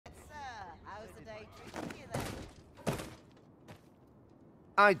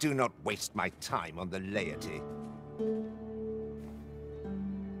I do not waste my time on the laity.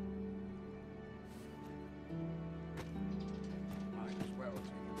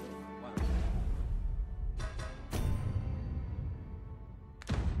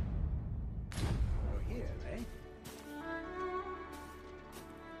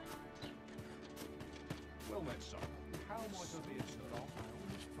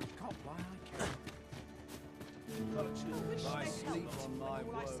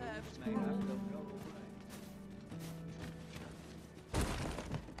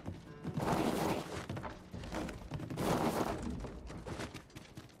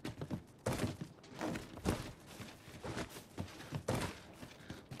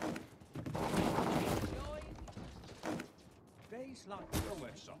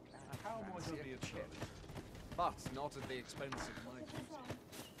 But not at the expense of my duty.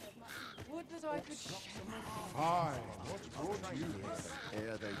 Would that I could Fine. What's brought you here?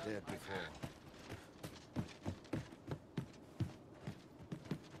 Here they did before.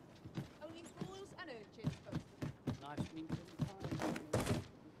 only fools and urchins open. Nice meeting.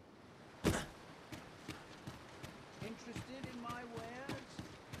 Interested in my wares?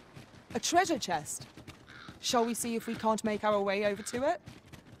 A treasure chest. Shall we see if we can't make our way over to it?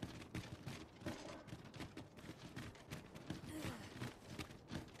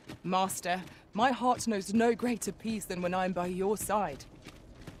 Master, my heart knows no greater peace than when I'm by your side.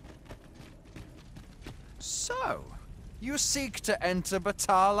 So, you seek to enter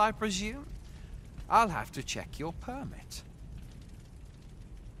Batal, I presume? I'll have to check your permit.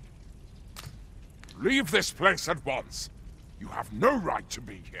 Leave this place at once. You have no right to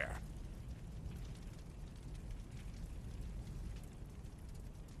be here.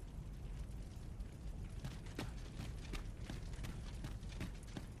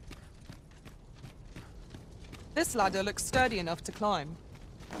 This ladder looks sturdy enough to climb.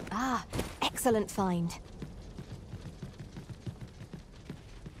 Ah, excellent find.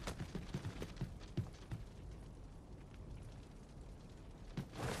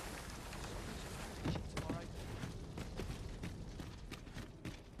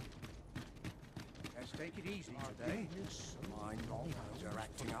 Let's take it easy today. My knowledge are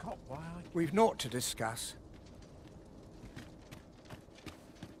acting up. We've naught to discuss.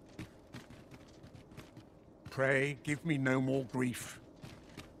 Pray, give me no more grief.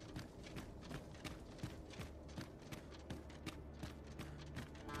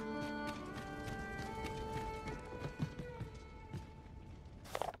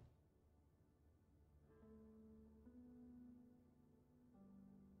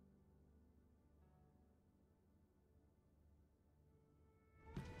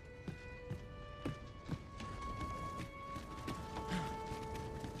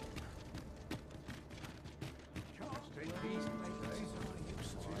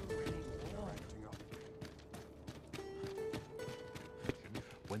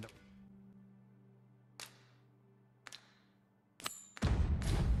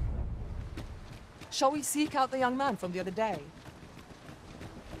 Shall we seek out the young man from the other day?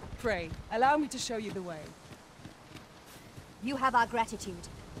 Pray, allow me to show you the way. You have our gratitude.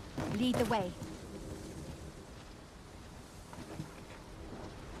 Lead the way.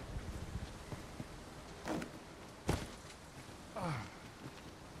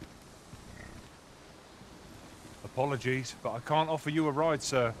 Apologies, but I can't offer you a ride,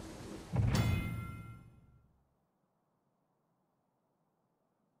 sir.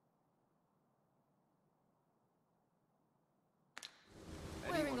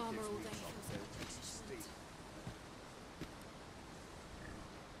 Wearing armor all day.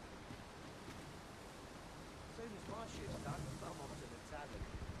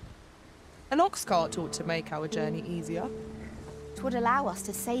 An ox cart ought to make our journey easier. It would allow us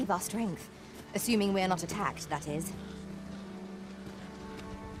to save our strength. Assuming we're not attacked, that is.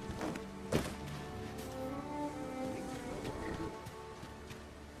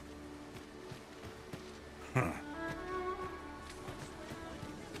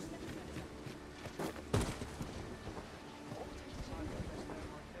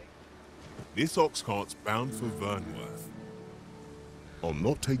 This ox cart's bound for Vernworth. I'll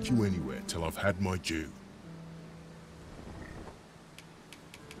not take you anywhere till I've had my due.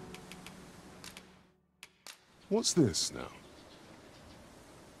 What's this now?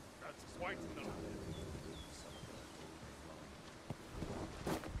 That's quite enough.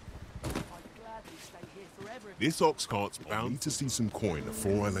 This ox cart's bound to see some coin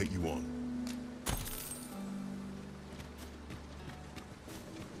before I let you on.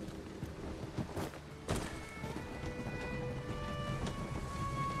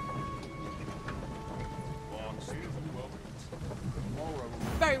 Tomorrow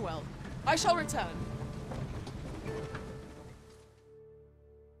I shall return.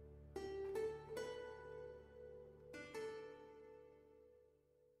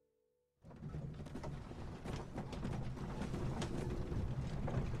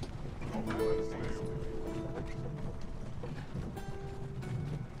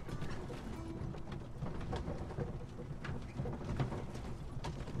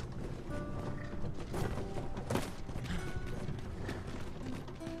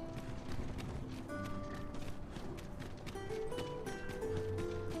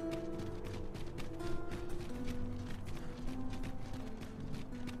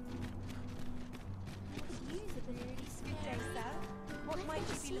 What might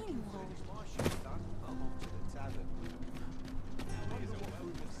you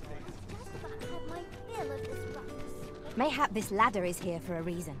be looking for? Mayhap this ladder is here for a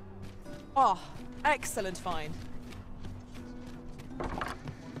reason. Oh, excellent find.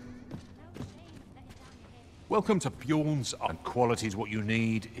 Welcome to Bjorn's, and quality's what you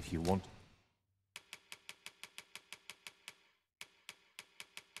need if you want.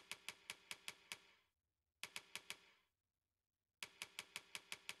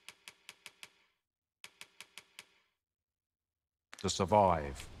 To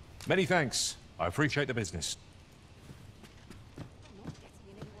survive. Many thanks. I appreciate the business.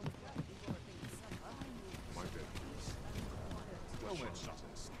 Well met,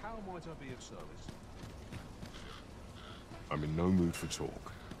 Suttons. How might I be of service? I'm in no mood for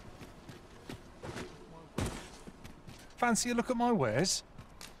talk. Fancy a look at my wares?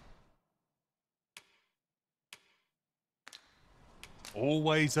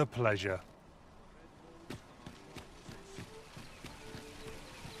 Always a pleasure.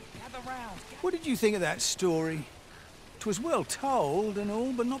 What did you think of that story? 'Twas well told and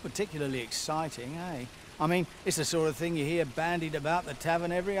all, but not particularly exciting, eh? I mean, it's the sort of thing you hear bandied about the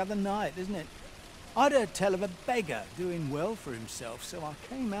tavern every other night, isn't it? I'd heard tell of a beggar doing well for himself, so I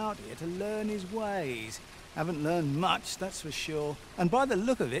came out here to learn his ways. Haven't learned much, that's for sure. And by the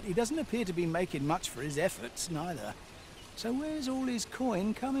look of it, he doesn't appear to be making much for his efforts, neither. So where's all his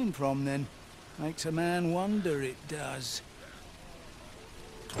coin coming from, then? Makes a man wonder, it does.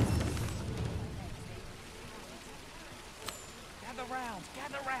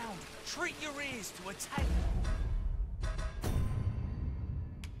 Gather round. Treat your ears to a tale.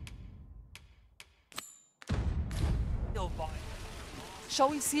 Shall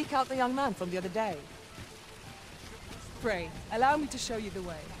we seek out the young man from the other day? Pray, allow me to show you the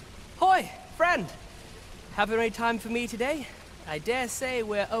way. Hoi, friend. Have any time for me today? I dare say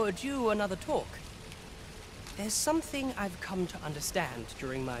we're overdue another talk. There's something I've come to understand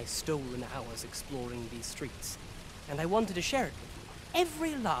during my stolen hours exploring these streets, and I wanted to share it with you.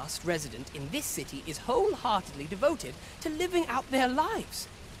 Every last resident in this city is wholeheartedly devoted to living out their lives.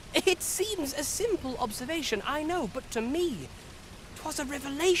 It seems a simple observation, I know, but to me, 'twas a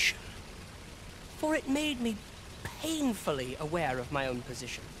revelation. For it made me painfully aware of my own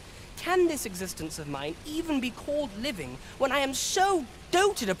position. Can this existence of mine even be called living when I am so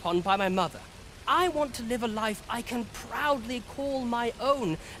doted upon by my mother? I want to live a life I can proudly call my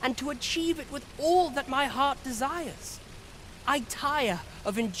own, and to achieve it with all that my heart desires. I tire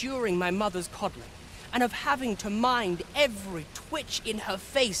of enduring my mother's coddling, and of having to mind every twitch in her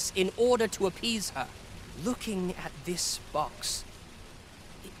face in order to appease her. Looking at this box,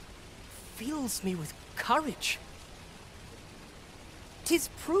 it fills me with courage. 'Tis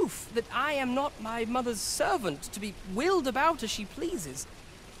proof that I am not my mother's servant to be willed about as she pleases.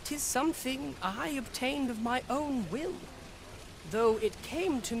 'Tis something I obtained of my own will, though it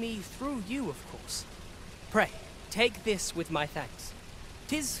came to me through you, of course. Pray, take this with my thanks.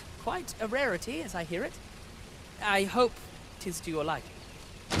 'Tis quite a rarity, as I hear it. I hope 'tis to your liking.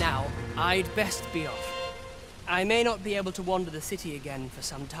 Now, I'd best be off. I may not be able to wander the city again for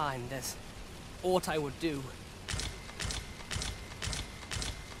some time. There's aught I would do.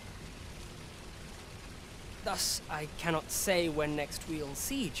 Thus, I cannot say when next we'll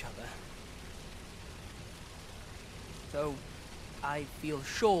see each other. Though I feel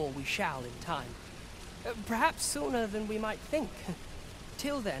sure we shall in time. Perhaps sooner than we might think.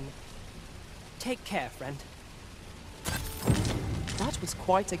 Till then, take care, friend. That was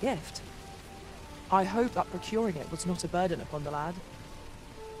quite a gift. I hope that procuring it was not a burden upon the lad.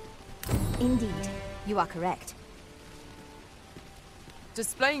 Indeed, you are correct.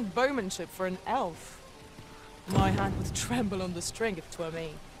 Displaying bowmanship for an elf. My hand would tremble on the string if 'twere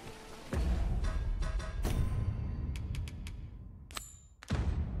me.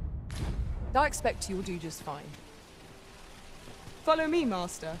 I expect you will do just fine. Follow me,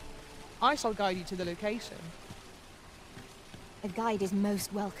 Master. I shall guide you to the location. A guide is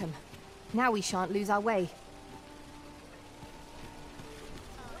most welcome. Now we shan't lose our way.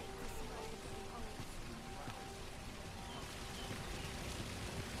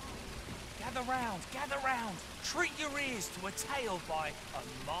 Gather round. Treat your ears to a tale by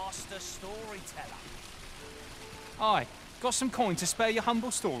a master storyteller. Aye, got some coin to spare your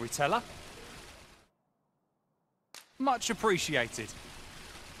humble storyteller? Much appreciated.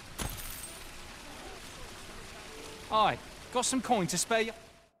 Aye, got some coin to spare you.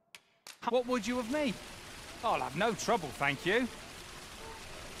 What would you of me? I'll have no trouble, thank you.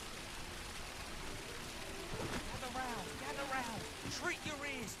 Gather round. Treat your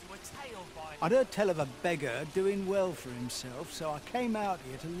ears to a tale by... I'd heard tell of a beggar doing well for himself, so I came out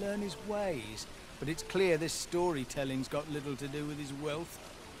here to learn his ways. But it's clear this storytelling's got little to do with his wealth.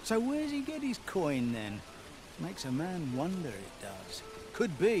 So where's he get his coin, then? Makes a man wonder, it does.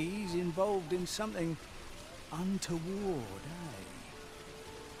 Could be he's involved in something untoward, eh?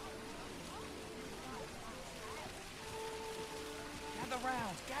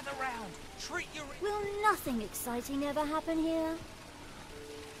 Gather round. Treat your... Will nothing exciting ever happen here?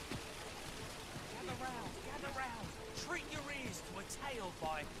 Gather round. Treat your ears to a tale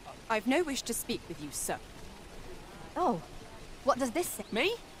by... I've no wish to speak with you, sir. Oh, what does this say?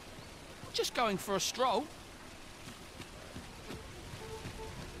 Me? Just going for a stroll.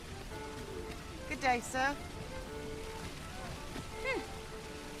 Good day, sir.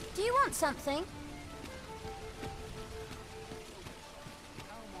 Do you want something?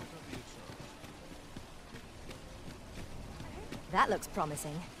 That looks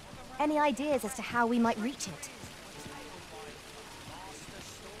promising. Any ideas as to how we might reach it?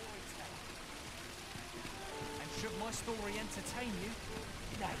 And should my story entertain you?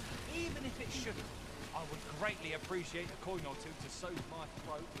 Nay, even if it shouldn't, I would greatly appreciate a coin or two to soothe my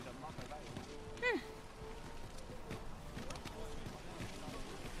throat with a mug of ale.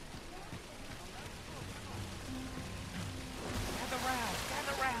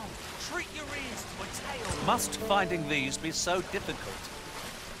 Gather round. Treat your ears to a tale. Must finding these be so difficult?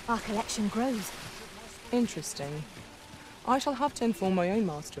 Our collection grows. Interesting. I shall have to inform my own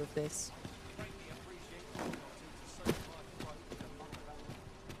master of this.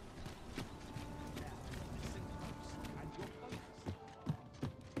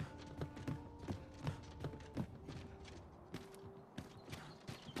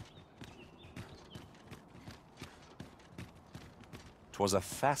 'Twas a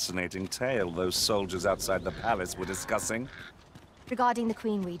fascinating tale those soldiers outside the palace were discussing. Regarding the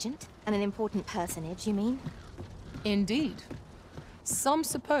Queen Regent and an important personage, you mean? Indeed. Some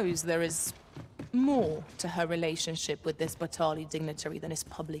suppose there is more to her relationship with this Batali dignitary than is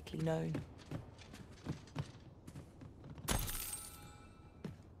publicly known.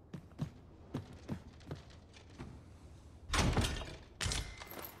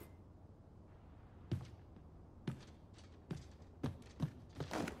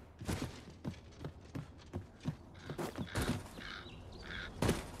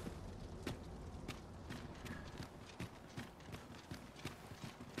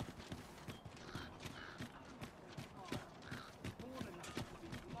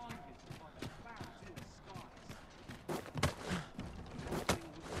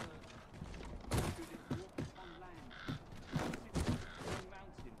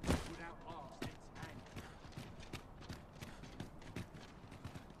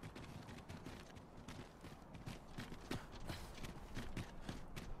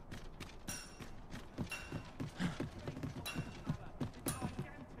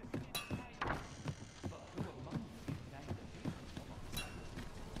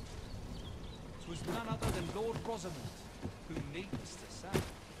 Was none other than Lord Rosamond, who, needless to say,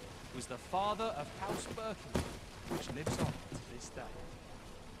 was the father of House Birkin, which lives on to this day.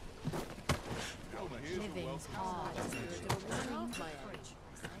 Living's hard. My age.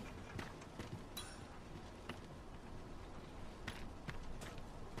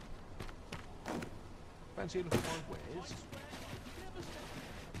 Fancy a look at my wares?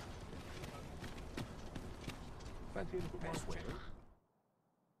 Fancy a look at my wares?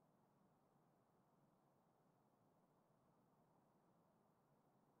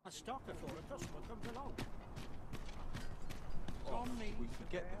 A stock before a customer comes along. Oh, we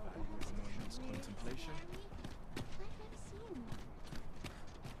forget the value of a moment's contemplation.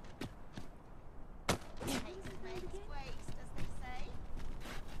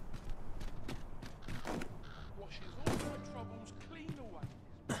 Washes all my troubles clean away.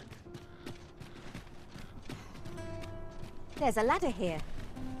 There's a ladder here.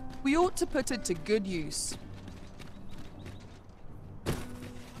 We ought to put it to good use.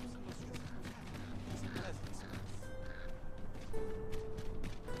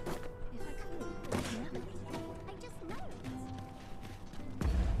 If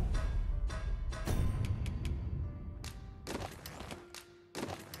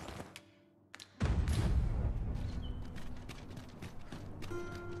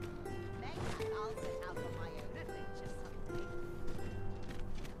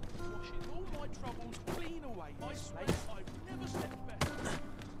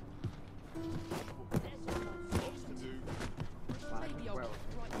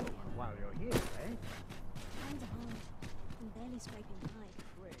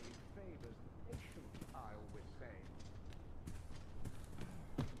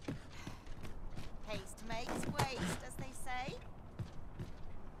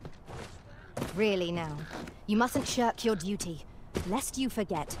Really now. You mustn't shirk your duty. Lest you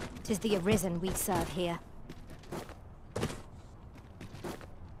forget, 'tis the Arisen we serve here.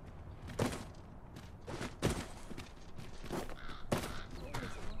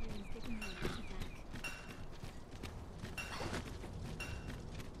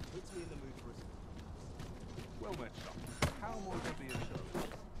 Well met, son. How might I be of service?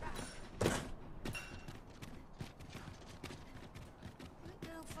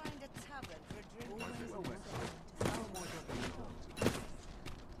 Go find a tavern for a drink. Well met, son. How might I be of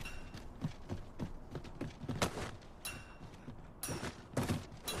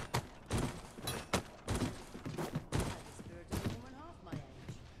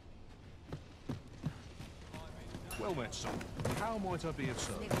service? Well met, son. How might I be of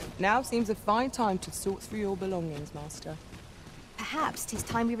service? Now seems a fine time to sort through your belongings, Master. Perhaps 'tis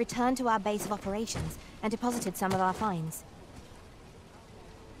time we returned to our base of operations and deposited some of our finds.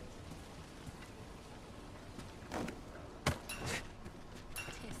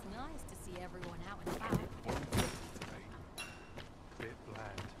 It's nice to see everyone out and about. Bit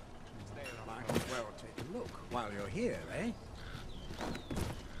bland. Might as well take a look while you're here, eh?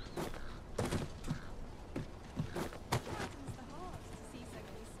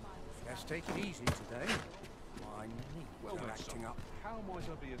 Let's take it easy today. My knees Well are met, acting son. up. How might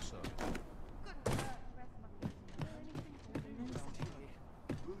I be of service?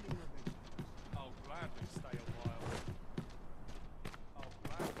 I'll gladly stay a while. I'll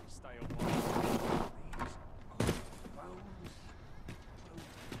gladly stay a while.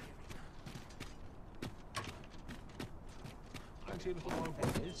 Fancy a little wine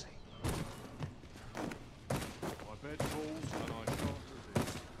with this? My bed calls and I can't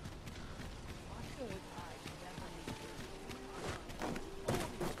resist.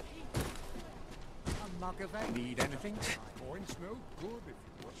 A mug of ale. Need anything? Points no good if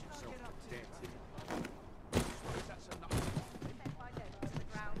you watch yourself to death. That's enough.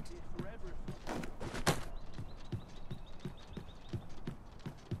 For everything.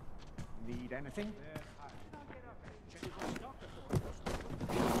 Need anything?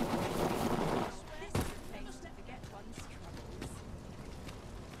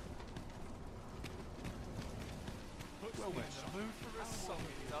 Well met, son. Mood for a song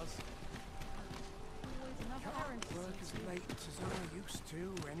it does. Can't work as late as I used to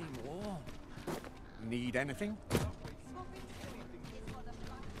anymore. Need anything? Are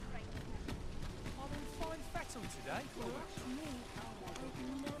they fine fettle today?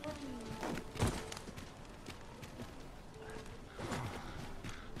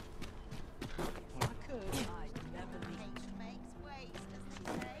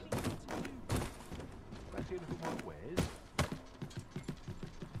 Fancy a little my wares?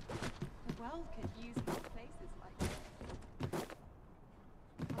 The world could use more places like this.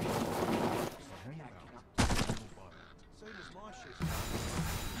 Soon as my shit's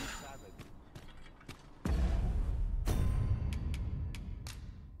salad.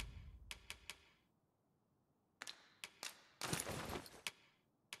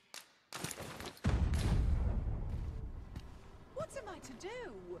 What am I to do?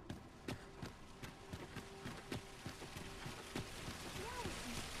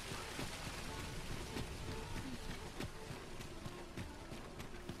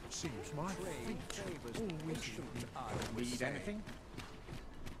 Seems my feet always shoot. Need anything?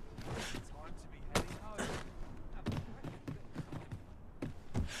 Time to be heading home.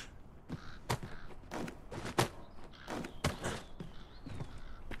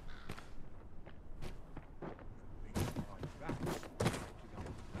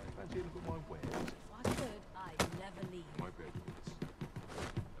 Fancy a look at my wares? If I could, I'd never leave. My bed was,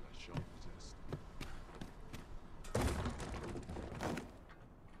 and I shan't resist.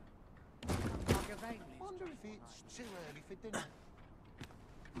 Wonder if it's too early for dinner.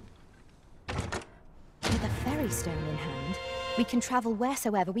 With a ferry stone in hand, we can travel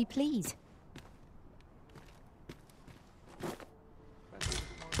wheresoever we please.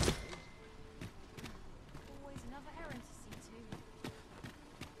 Always another errand to see to.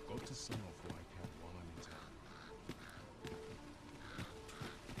 Got to sign off what I can while I'm in town.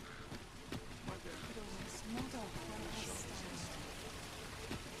 My bed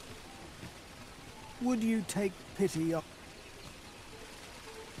Would you take pity on...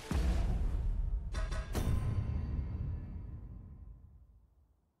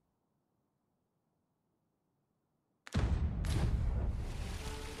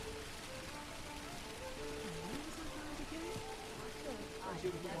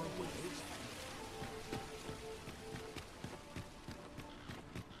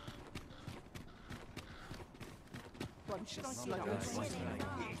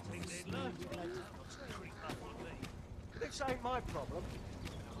 This ain't my problem.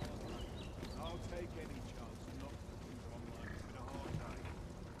 I'll take any chance not to think online. It's been a hard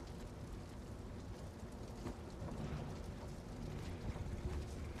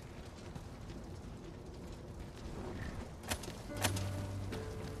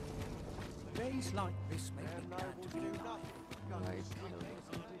day. Days like this make me glad to be alive.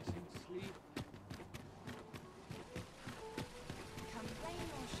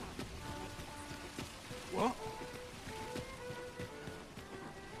 What?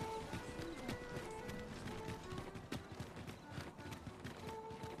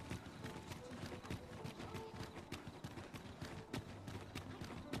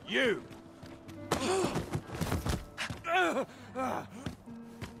 You!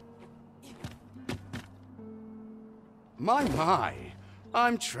 My,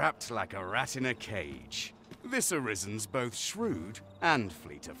 I'm trapped like a rat in a cage. This Arisen's both shrewd and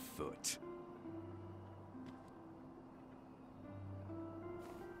fleet of foot.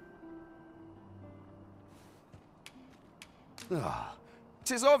 Ah,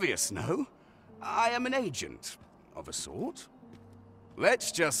 'tis obvious, no? I am an agent, of a sort.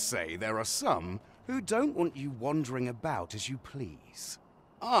 Let's just say there are some who don't want you wandering about as you please.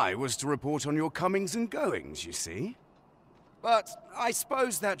 I was to report on your comings and goings, you see. But I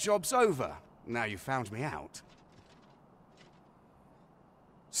suppose that job's over, now you found me out.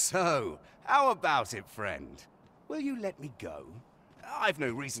 So, how about it, friend? Will you let me go? I've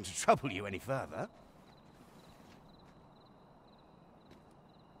no reason to trouble you any further.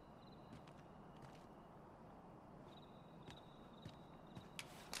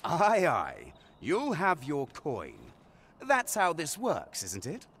 Aye, aye. You'll have your coin. That's how this works, isn't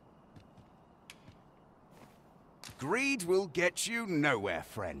it? Greed will get you nowhere,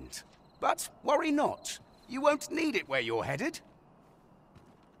 friend. But worry not. You won't need it where you're headed.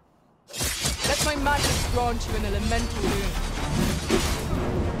 Let my madness grant you an elemental boon.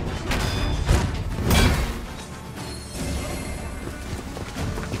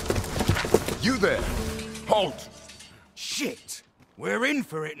 You there! Halt! Shit! We're in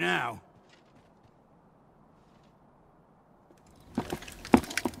for it now.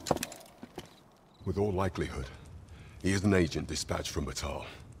 With all likelihood, he is an agent dispatched from Batal.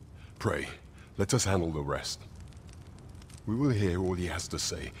 Pray, let us handle the rest. We will hear all he has to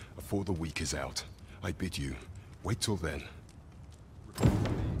say before the week is out. I bid you, wait till then.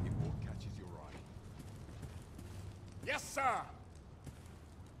 Yes, sir!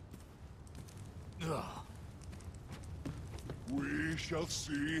 Ugh. We shall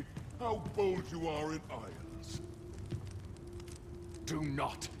see how bold you are in irons. Do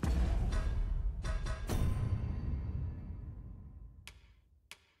not.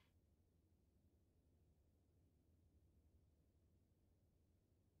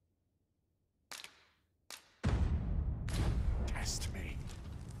 Test me.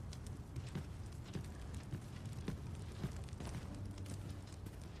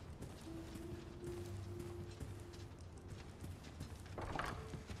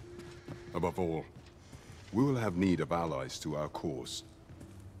 Above all, we will have need of allies to our cause.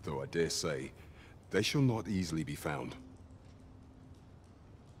 Though I dare say, they shall not easily be found.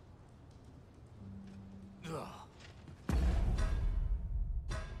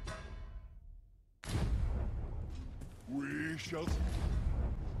 We shall...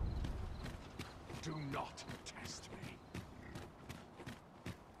 Do not test me.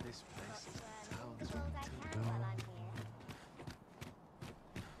 This place is the town's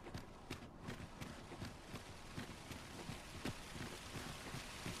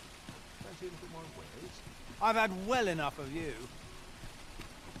I've had well enough of you.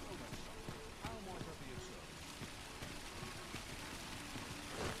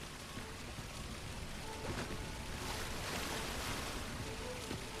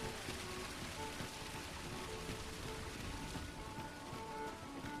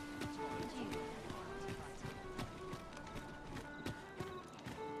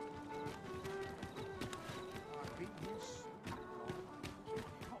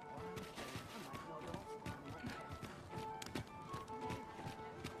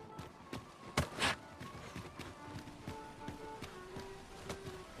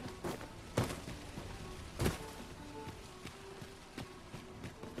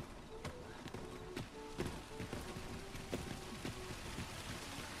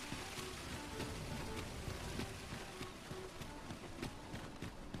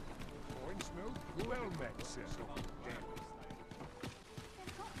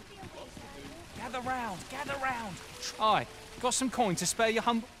 Gather round. Aye, got some coin to spare your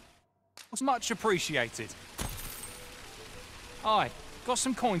humble... Was much appreciated. Aye, got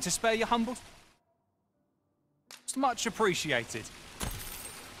some coin to spare your humble? It's much appreciated.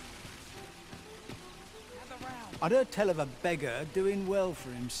 I'd heard tell of a beggar doing well for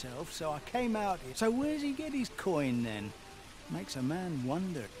himself, so I came out here. So where's he get his coin then? Makes a man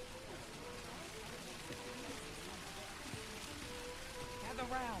wonder. Gather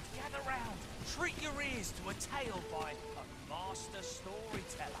round. Treat your ears to a tale by a master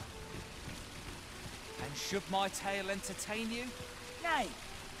storyteller. And should my tale entertain you? Nay,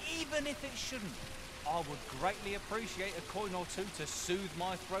 even if it shouldn't, I would greatly appreciate a coin or two to soothe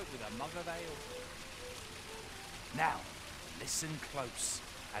my throat with a mug of ale. Now, listen close,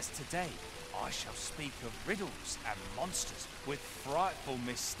 as today I shall speak of riddles and monsters with frightful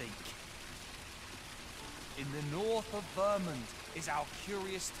mystique. In the north of Vermund is our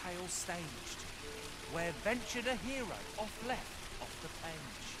curious tale staged, where ventured a hero off the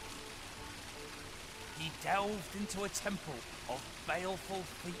page. He delved into a temple of baleful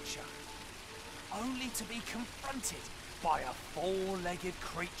feature, only to be confronted by a four-legged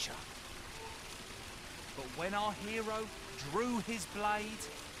creature. But when our hero drew his blade,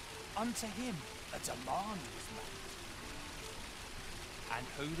 unto him a demand was made. And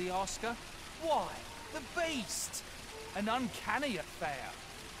who the asker? Why, the beast! An uncanny affair,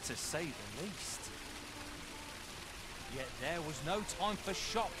 to say the least. Yet there was no time for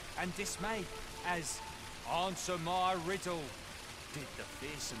shock and dismay, as answer my riddle, did the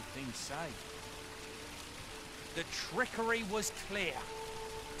fearsome thing say. The trickery was clear.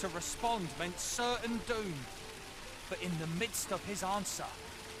 To respond meant certain doom. But in the midst of his answer,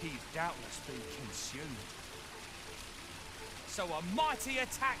 he'd doubtless be consumed. So a mighty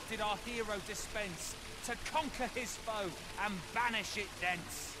attack did our hero dispense, to conquer his foe and banish it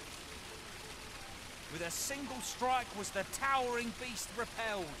thence. With a single strike was the towering beast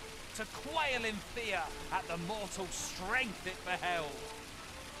repelled, to quail in fear at the mortal strength it beheld.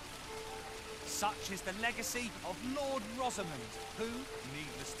 Such is the legacy of Lord Rosamond, who,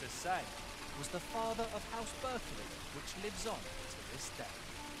 needless to say, was the father of House Berkeley, which lives on to this day.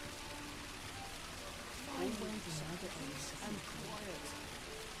 Fine and quiet.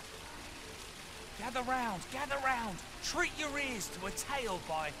 Gather round, treat your ears to a tale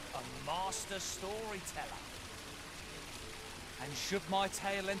by a master storyteller. And should my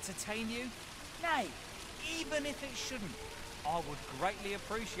tale entertain you? Nay, even if it shouldn't, I would greatly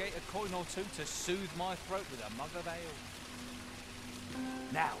appreciate a coin or two to soothe my throat with a mug of ale.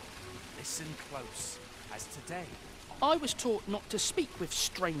 Now, listen close, as today I was taught not to speak with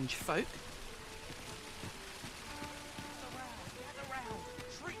strange folk. Gather round,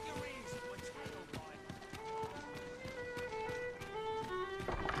 treat your ears to a tale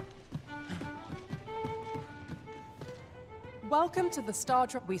by... Welcome to the Star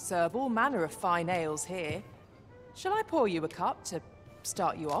Trek. We serve all manner of fine ales here. Shall I pour you a cup to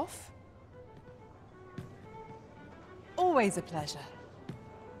start you off? Always a pleasure.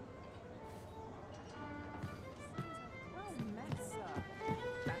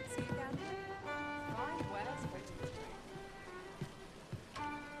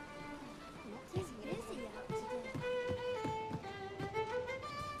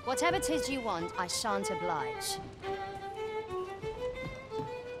 Whatever 'tis you want, I shan't oblige.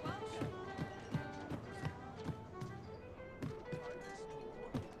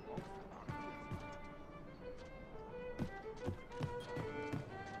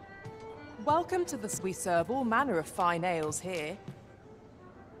 Welcome to the... We serve all manner of fine ales here.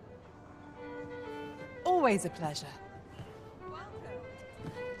 Always a pleasure.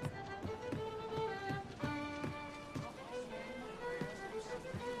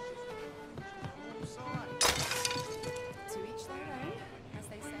 To each their own, as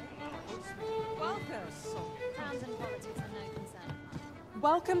they say. Welcome. Crowns and politics are no concern.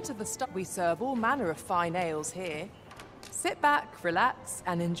 Welcome to the Star... We serve all manner of fine ales here. Sit back, relax,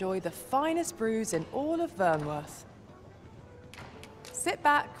 and enjoy the finest brews in all of Vernworth. Sit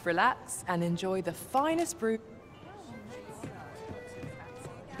back, relax, and enjoy the finest brew...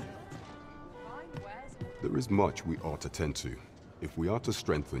 There is much we ought to tend to, if we are to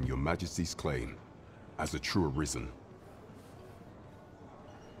strengthen your Majesty's claim as a true arisen.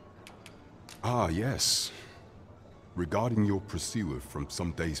 Ah, yes. Regarding your pursuer from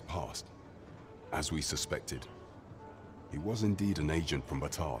some days past, as we suspected, he was indeed an agent from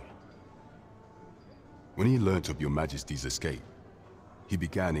Batal. When he learnt of your Majesty's escape, he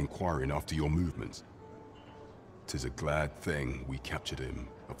began inquiring after your movements. 'Tis a glad thing we captured him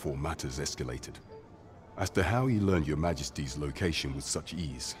before matters escalated. As to how he learned your Majesty's location with such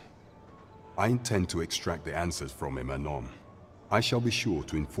ease, I intend to extract the answers from him anon. I shall be sure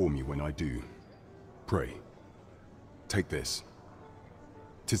to inform you when I do. Pray, take this.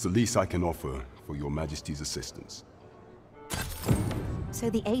 'Tis the least I can offer for your Majesty's assistance. So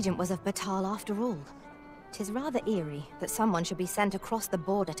the agent was of Batal after all. 'Tis rather eerie that someone should be sent across the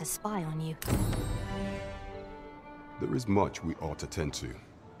border to spy on you. There is much we ought to tend to,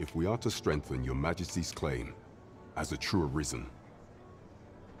 if we are to strengthen your Majesty's claim as a true arisen.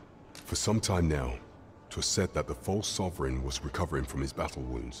 For some time now, 'twas said that the false sovereign was recovering from his battle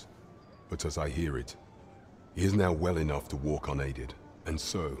wounds. But as I hear it, he is now well enough to walk unaided. And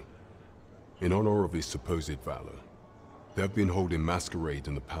so, in honor of his supposed valor, they have been holding masquerade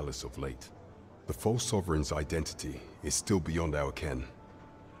in the palace of late. The false sovereign's identity is still beyond our ken.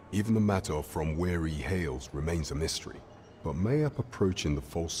 Even the matter from where he hails remains a mystery. But mayhap approaching the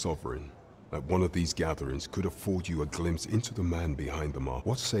false sovereign at one of these gatherings could afford you a glimpse into the man behind the mask.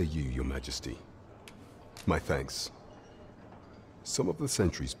 What say you, your Majesty? My thanks. Some of the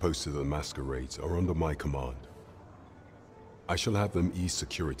sentries posted at the masquerades are under my command. I shall have them ease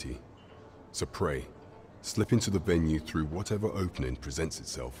security. So pray, slip into the venue through whatever opening presents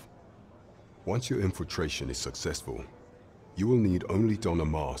itself. Once your infiltration is successful, you will need only don a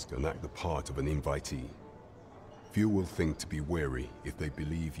mask and act the part of an invitee. Few will think to be wary if they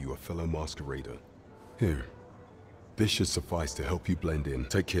believe you a fellow masquerader. Here, this should suffice to help you blend in.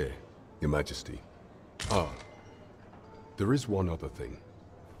 Take care, Your Majesty. Ah, there is one other thing.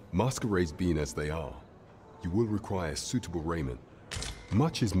 Masquerades being as they are, you will require suitable raiment.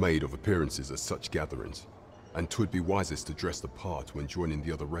 Much is made of appearances at such gatherings, and 'twould be wisest to dress the part when joining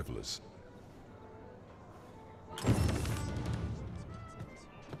the other revelers.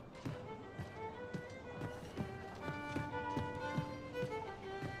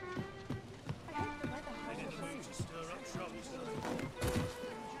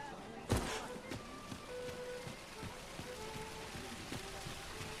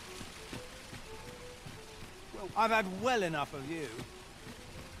 I've had well enough of you.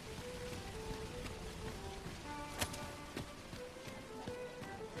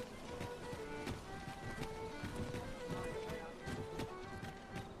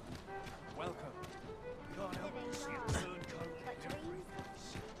 Welcome. God help us, you turncoat every face.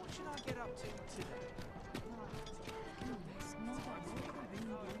 What should I get up to today?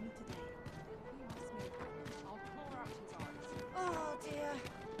 Oh dear.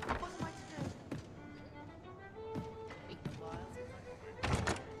 What am I to do?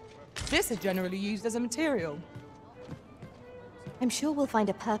 This is generally used as a material. I'm sure we'll find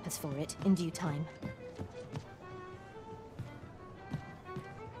a purpose for it in due time.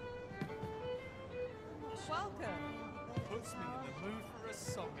 Puts me in the mood for a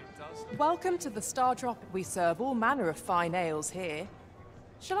song, it does. Welcome to the Star Drop. We serve all manner of fine ales here.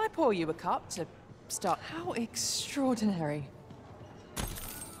 Shall I pour you a cup to start? How extraordinary.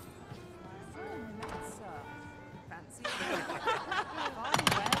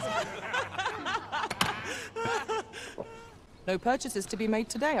 No purchases to be made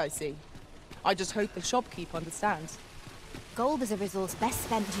today, I see. I just hope the shopkeep understands. Gold is a resource best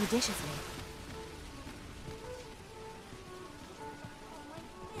spent judiciously.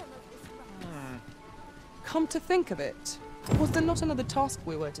 Come to think of it, was there not another task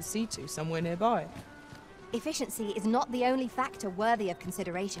we were to see to somewhere nearby? Efficiency is not the only factor worthy of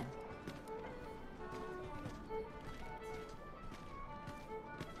consideration.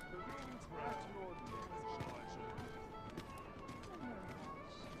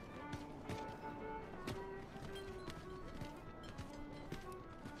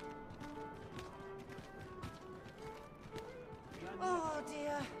 Oh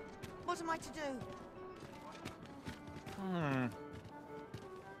dear. What am I to do?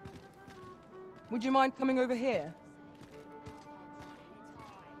 Would you mind coming over here?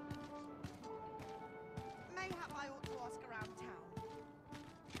 Mayhap I ought to ask around town.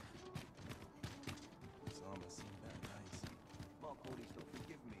 Sama seen better days. Mark Hawley's not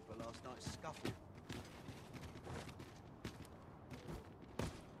forgiven me for last night's scuffle.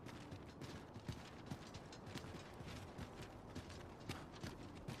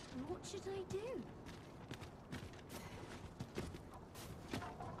 What should I do?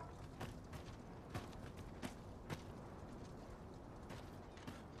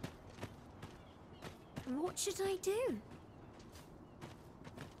 What should I do?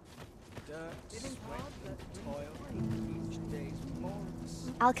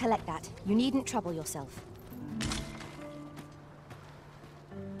 I'll collect that. You needn't trouble yourself.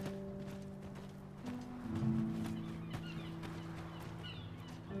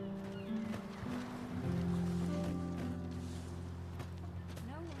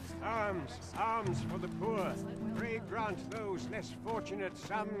 Alms for the poor. Pray grant those less fortunate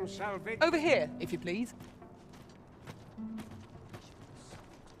some salvation. Over here, if you please.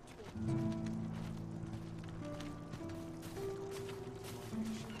 Can't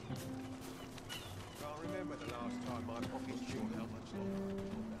remember the last time my pocket's sure how much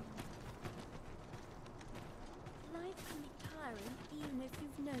longer. Life can be tiring even if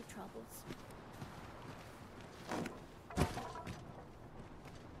you've no troubles.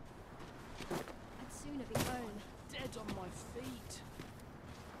 I'd sooner be home. Dead on my feet.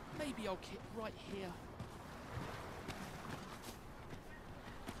 Maybe I'll kit right here.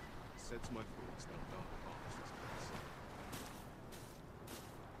 Sets my thoughts down dark paths, this place.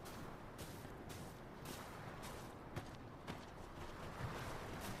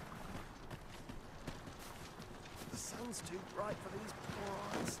 The sun's too bright for these poor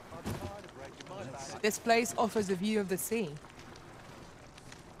eyes. I'm tired of breaking my back. This place offers a view of the sea.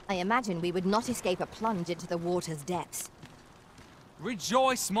 I imagine we would not escape a plunge into the water's depths.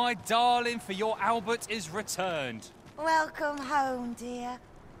 Rejoice, my darling, for your Albert is returned. Welcome home, dear.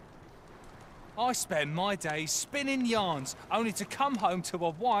 I spend my days spinning yarns, only to come home to a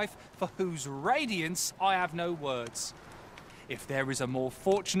wife for whose radiance I have no words. If there is a more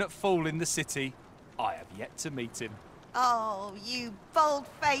fortunate fool in the city, I have yet to meet him. Oh, you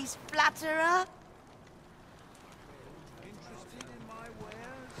bold-faced flatterer. Interested in my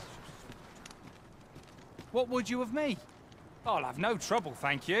wares? What would you of me? I'll have no trouble,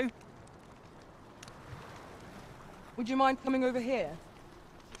 thank you. Would you mind coming over here?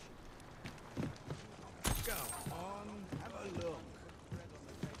 Go on, have a look.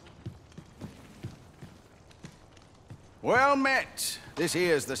 Well met. This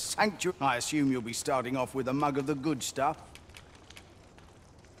here's the sanctuary. I assume you'll be starting off with a mug of the good stuff.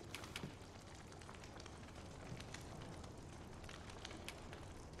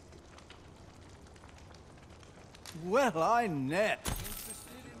 Well, I net.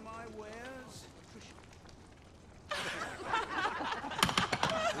 Interested in my wares?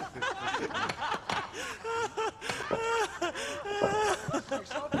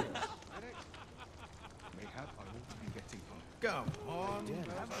 Mayhap I ought to be getting home. Go on,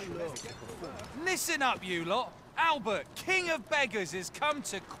 have a look. Listen up, you lot. Albert, King of Beggars, has come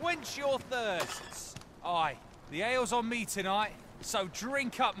to quench your thirsts. Aye, the ale's on me tonight, so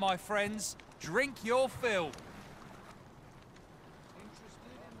drink up, my friends. Drink your fill.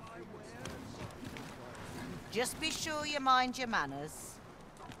 Just be sure you mind your manners.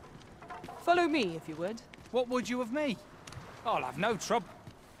 Follow me, if you would. What would you of me? I'll have no trouble.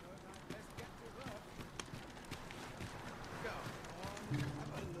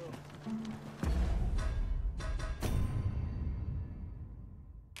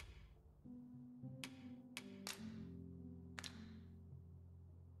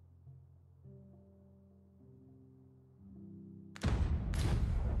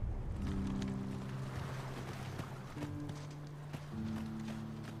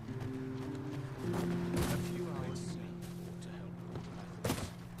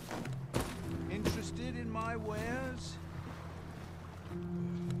 Interested in my wares?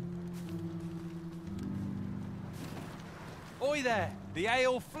 Oi there, the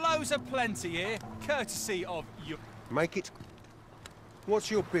ale flows aplenty here, courtesy of you. Make it.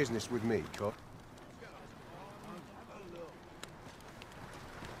 What's your business with me, Cop?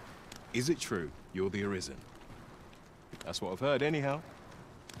 Is it true you're the Arisen? That's what I've heard, anyhow.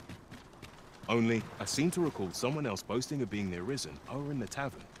 Only, I seem to recall someone else boasting of being the Arisen over in the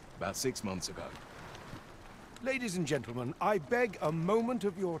tavern about 6 months ago. Ladies and gentlemen, I beg a moment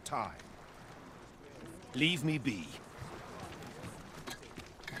of your time. Leave me be.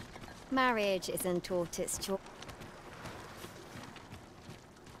 Marriage isn't taught its choice.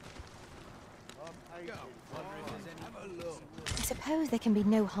 I suppose there can be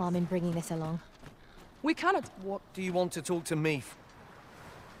no harm in bringing this along. We cannot. What do you want to talk to me for?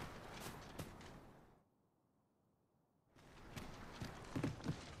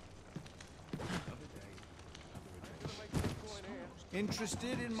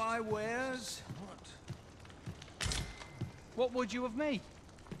 Interested in my wares? What would you of me?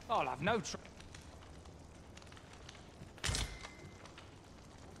 I'll have no trouble.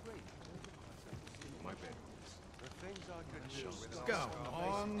 My bed. The things I could show. Go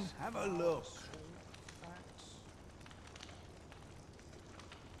on, have a look.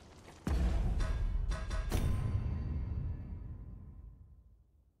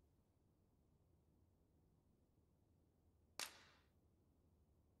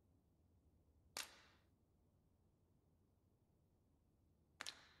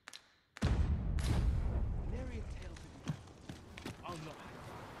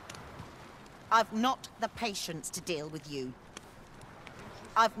 I've not the patience to deal with you.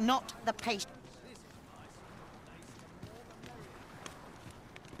 I've not the patience.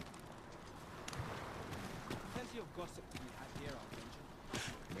 gossip to be had here, I'll mention.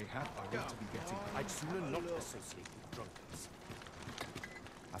 Mayhap I ought to be getting... I'd sooner not associate with drunkards.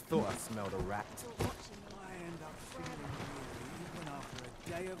 I thought I smelled a rat. I end up feeling weary even after a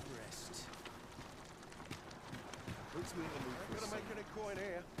day of rest. Puts me in the mood for Gonna make any coin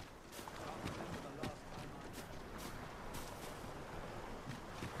here.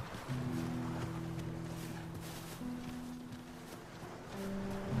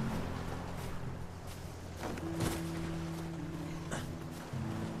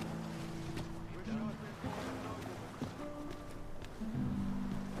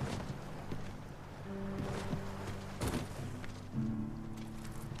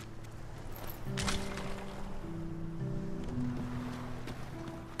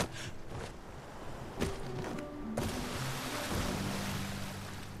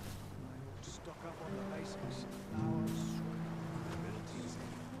 Stock up on the basics. Flowers,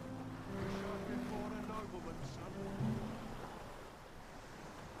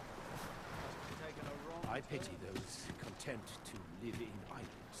 I pity those content to live in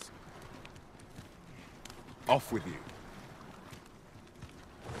idleness. Off with you.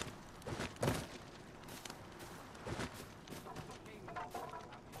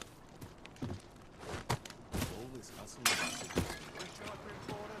 All this hustle and bustle.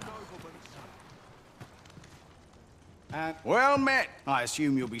 And well met. I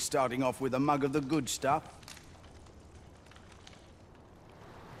assume you'll be starting off with a mug of the good stuff.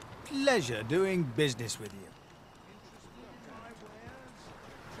 Pleasure doing business with you.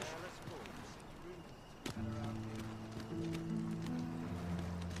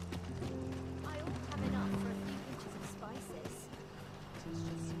 I ought to have enough for a few pinches of spices. It's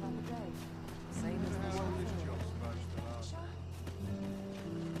just another day. Same as the one before.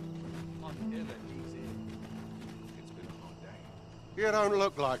 You don't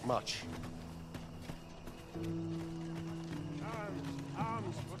look like much.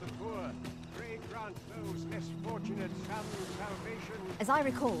 Arms for the poor. Pray grant those less fortunate some salvation. As I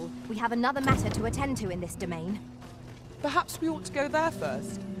recall, we have another matter to attend to in this domain. Perhaps we ought to go there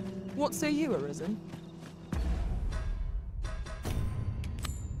first. What say you, Arisen?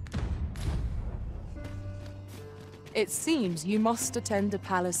 It seems you must attend a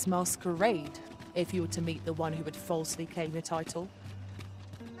palace masquerade if you were to meet the one who would falsely claim the title.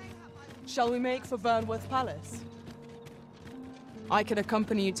 Shall we make for Vernworth Palace? I can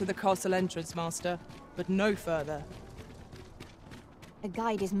accompany you to the castle entrance, Master, but no further. A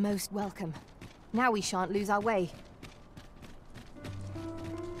guide is most welcome. Now we shan't lose our way.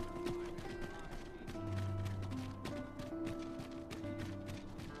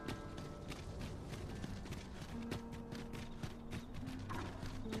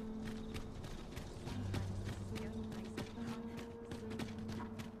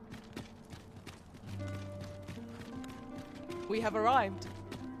 We have arrived.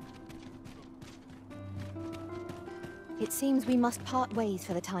 It seems we must part ways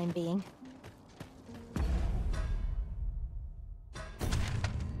for the time being.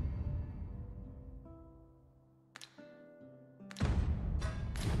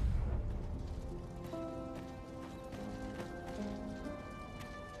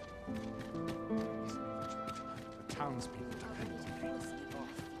 The townspeople depend on me.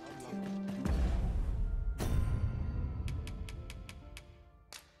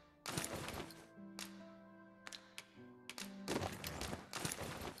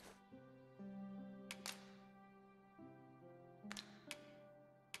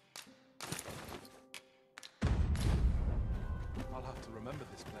 I'll have to remember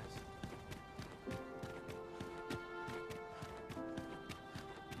this place.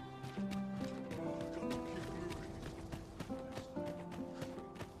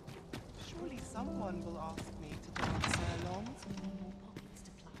 Surely someone will ask me to dance along.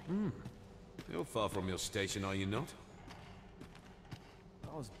 You're far from your station, are you not?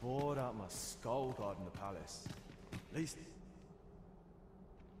 I was bored out my skull guarding the palace. At least...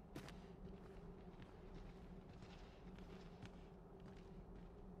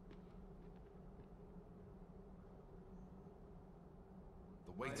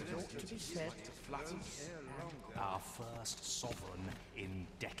 The waiter ought to be said to flatter us. Our first sovereign in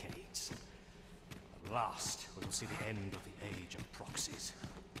decades. At last, we will see the end of the age of proxies.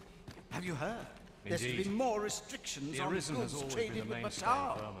 Have you heard? There's Indeed. been more restrictions The on Arisen has goods always traded been the with mainstay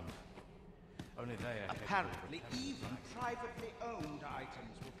Batar. of Vermont. Only they are capable of Apparently, repelling even privately owned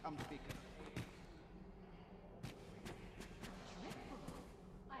items will come to be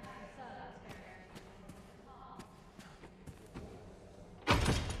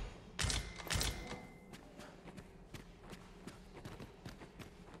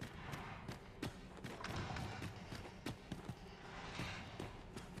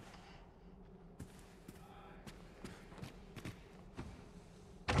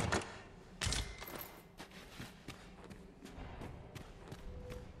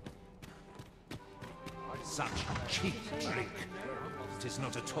Such cheap drink. It is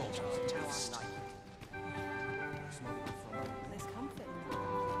not at all our taste. There's comfort in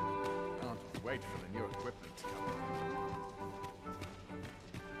Can't wait for the new equipment to come.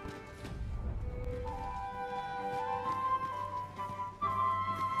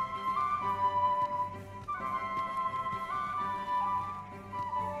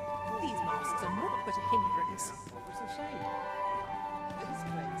 These masks are naught but a hindrance. What's the shame? This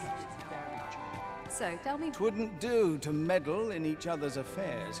place is very charming. So, tell me... Twouldn't do to meddle in each other's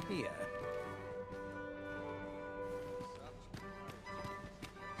affairs here.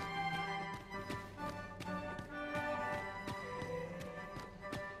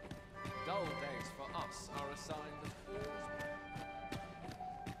 Dull days for us are a sign that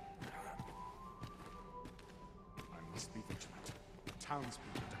I must be vigilant. The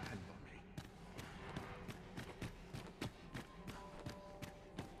townspeople depend on me.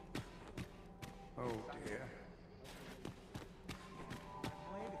 Oh dear.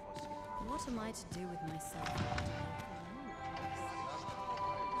 What am I to do with myself?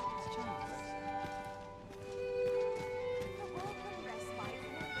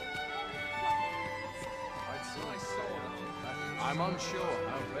 I'm unsure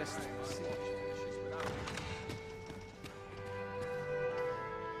how best to proceed.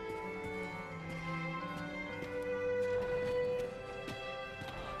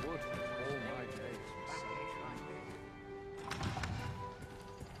 Would that all my days were so tranquil.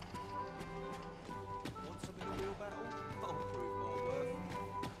 Want something to real battle? I'll prove my worth.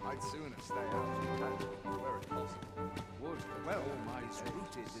 I'd sooner stay out of battle where it's possible. Would that all my days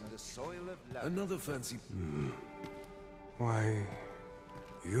Rooted in the soil of love. Another fancy... Why,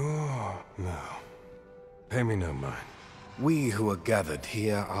 you're... No. Pay me no mind. We who are gathered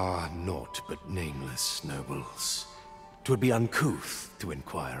here are naught but nameless nobles. 'Twould be uncouth to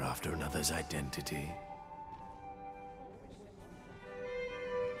inquire after another's identity.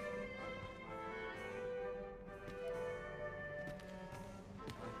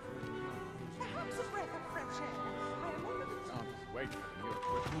 Perhaps a breath of fresh air. I am on the... Can't wait for the new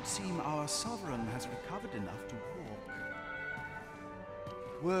equipment. It would seem our sovereign has recovered enough to walk.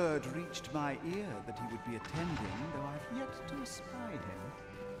 Word reached my ear that he would be attending, though I've yet to spy him.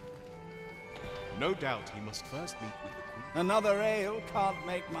 No doubt he must first meet with the Queen. Another ale can't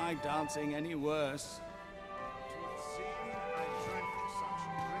make my dancing any worse. I drank such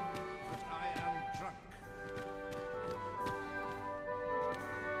drink that I am drunk.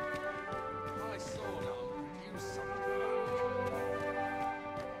 My sword arm produced some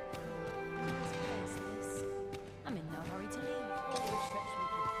I'm in no hurry to leave.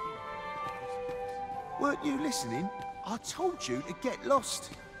 Weren't you listening? I told you to get lost.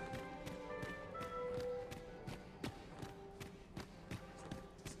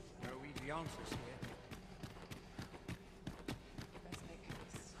 no easy answers here. Let's make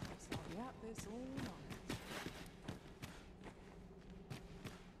haste. I'll be at this all night.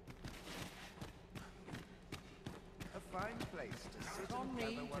 A fine place to sit It's on and me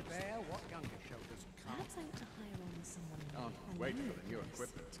gather to one's... bear what younger shoulders can't. Perhaps I ought to hire on someone Can't wait for the new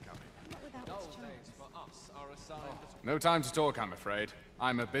equipment to come in. not without Dull its charms. days for us are a sign that... No time to talk, I'm afraid.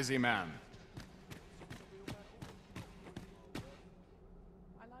 I'm a busy man.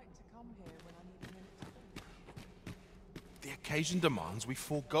 I like to come here when I need a minute to think. The occasion demands we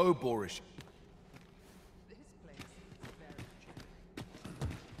forego boorish. This place is very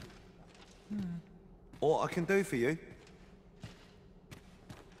charming. What I can do for you?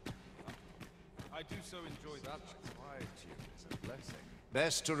 I do so enjoy such quietude is a blessing.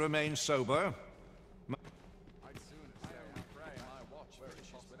 Best to remain sober. I'd sooner stay and pray my watch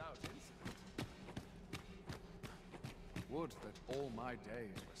finishes without incident. Would that all my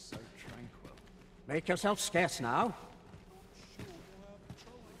days were so tranquil. Make yourself scarce now.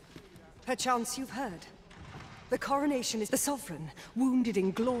 Perchance you've heard. The coronation is the sovereign, wounded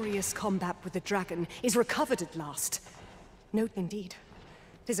in glorious combat with the dragon, is recovered at last. Note indeed.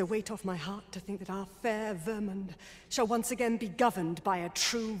 'Tis a weight off my heart to think that our fair Vermund shall once again be governed by a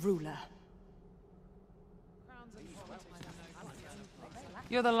true ruler.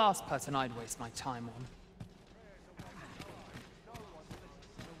 You're the last person I'd waste my time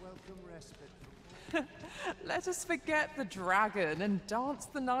on. Let us forget the dragon and dance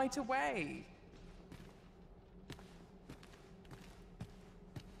the night away.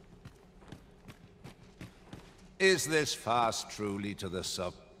 Is this fast truly to the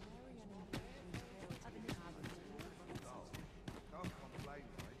sub?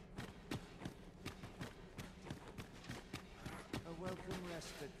 A welcome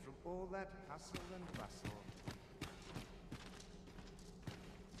respite from all that hustle and bustle.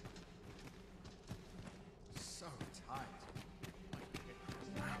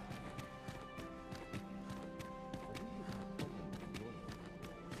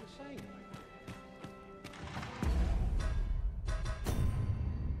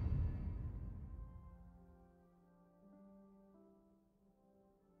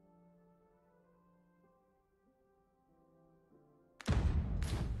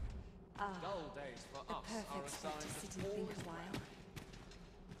 Dull days for the us are a perfect spot sign to of sit and think a while.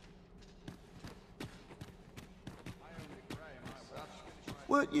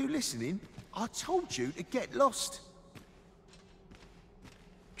 Weren't you listening? I told you to get lost.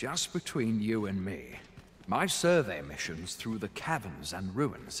 Just between you and me, my survey missions through the caverns and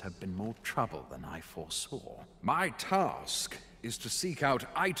ruins have been more trouble than I foresaw. My task is to seek out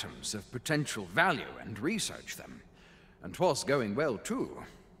items of potential value and research them. And 'twas going well, too,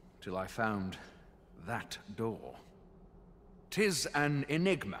 till I found that door. 'Tis an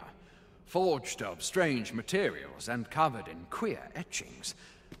enigma, forged of strange materials and covered in queer etchings,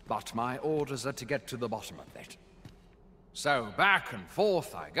 but my orders are to get to the bottom of it. So back and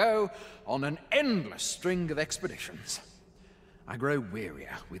forth I go on an endless string of expeditions. I grow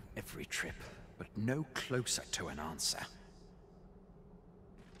wearier with every trip, but no closer to an answer.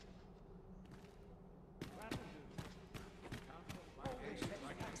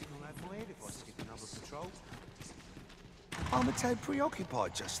 I'm a tad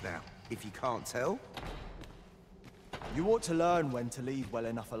preoccupied just now, if you can't tell. You ought to learn when to leave well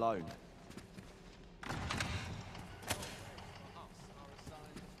enough alone.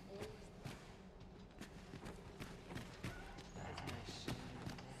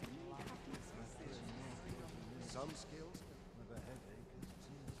 Some skills with a headache.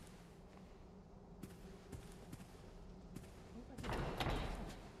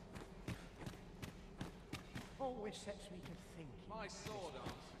 Always sets me to think. My sword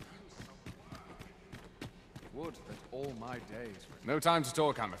arms. Would that all my days were... No time to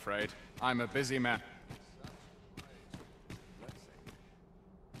talk, I'm afraid. I'm a busy man.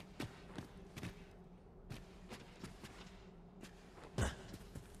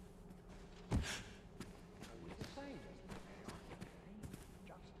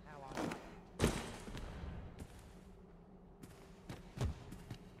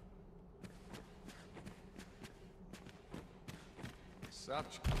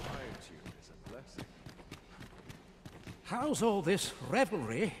 Such quietude is a blessing. How's all this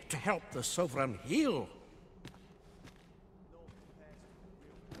revelry to help the Sovereign heal?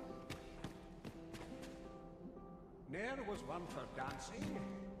 Ne'er was one for dancing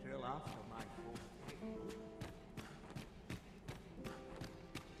till after my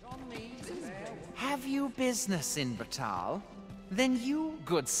Have you business in Batal? Then you,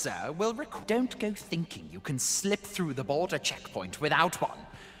 good sir, will Don't go thinking you can slip through the border checkpoint without one.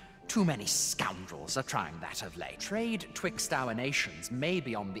 Too many scoundrels are trying that of late. Trade twixt our nations may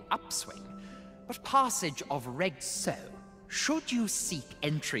be on the upswing, but passage of regs so, should you seek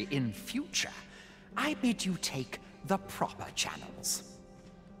entry in future, I bid you take the proper channels.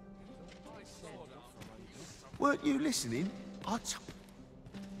 Weren't you listening?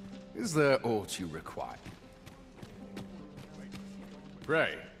 Is there aught you require?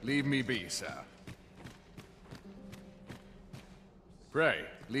 Pray, leave me be, sir. Pray,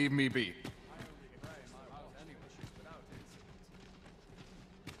 leave me be.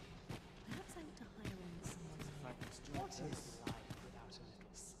 What is life without a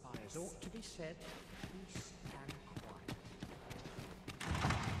little spice? It ought to be said, peace and quiet.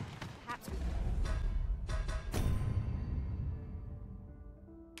 Perhaps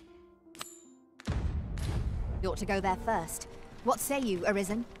we ought to go there first. What say you,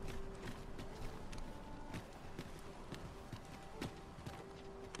 Arisen?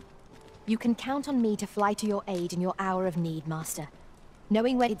 You can count on me to fly to your aid in your hour of need, Master.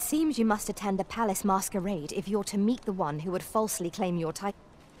 Knowing when it seems you must attend a palace masquerade if you're to meet the one who would falsely claim your title.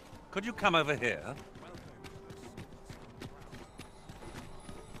 Could you come over here?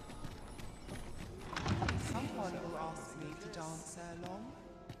 Someone will ask me to dance ere long.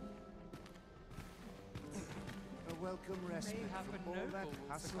 A welcome respite from all that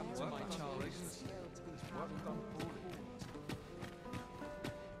hustle and to my bustle. charge. Work done poorly.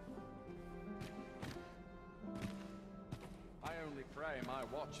 I only pray my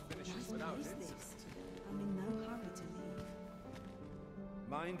watch finishes without incident. I'm in no hurry to leave.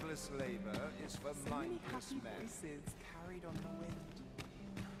 Mindless labor is for So many mindless happy men. voices carried on the wind.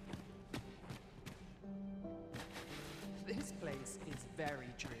 This place is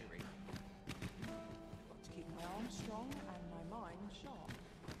very dreary. Got to keep my arms strong and my mind sharp.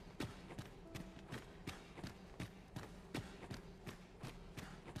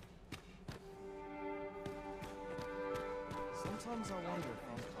 Sometimes I wonder if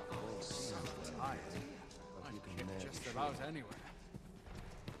I'm so tired. But you can never Just be about sure. anywhere.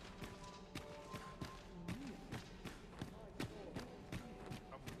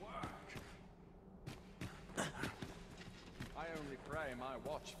 I only pray my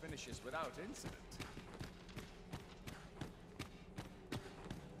watch finishes without incident.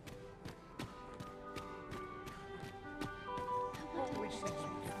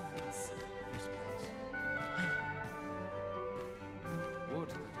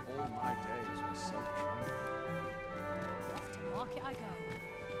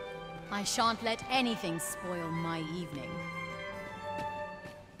 I shan't let anything spoil my evening.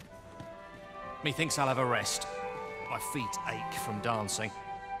 Methinks I'll have a rest. My feet ache from dancing.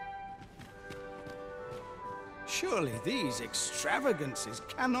 Surely these extravagances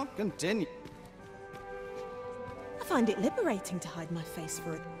cannot continue. I find it liberating to hide my face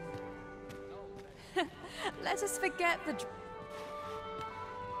for it. Let us forget the... What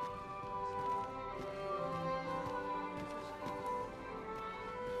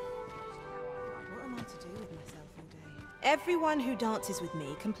am I to do with myself all day? Everyone who dances with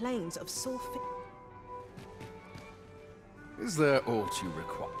me complains of sore feet. Is there aught you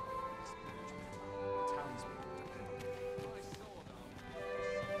require?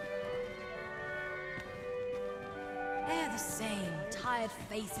 They're the same. Tired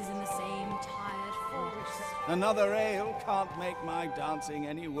faces in the same tired forms. Another ale can't make my dancing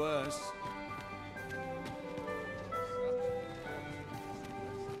any worse.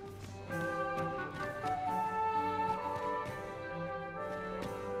 A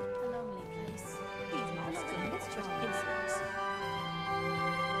lonely place.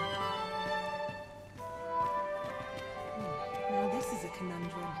 Now this is a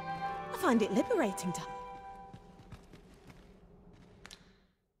conundrum. I find it liberating to...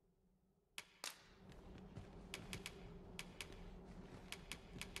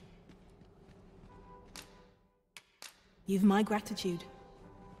 You've my gratitude.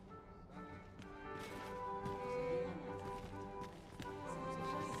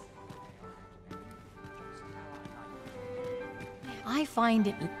 I find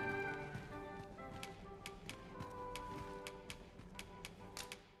it...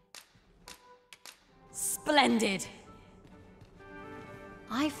 Splendid!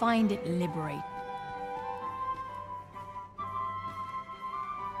 I find it liberating.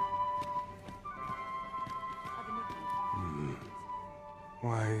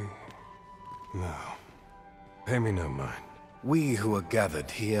 Why, no. Pay me no mind. We who are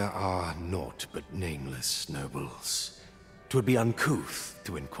gathered here are naught but nameless nobles. 'Twould be uncouth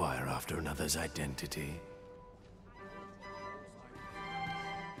to inquire after another's identity.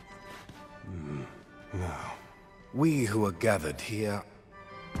 No. We who are gathered here...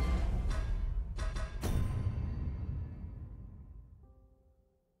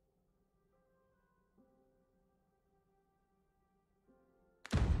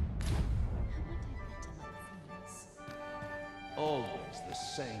 Always the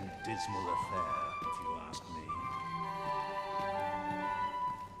same dismal affair, if you ask me.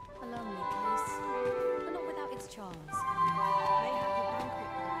 A lonely place, but not without its charms.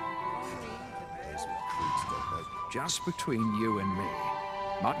 Just between you and me,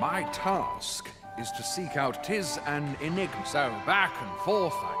 my task is to seek out 'tis an enigma. So back and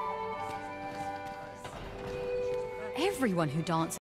forth Everyone who dances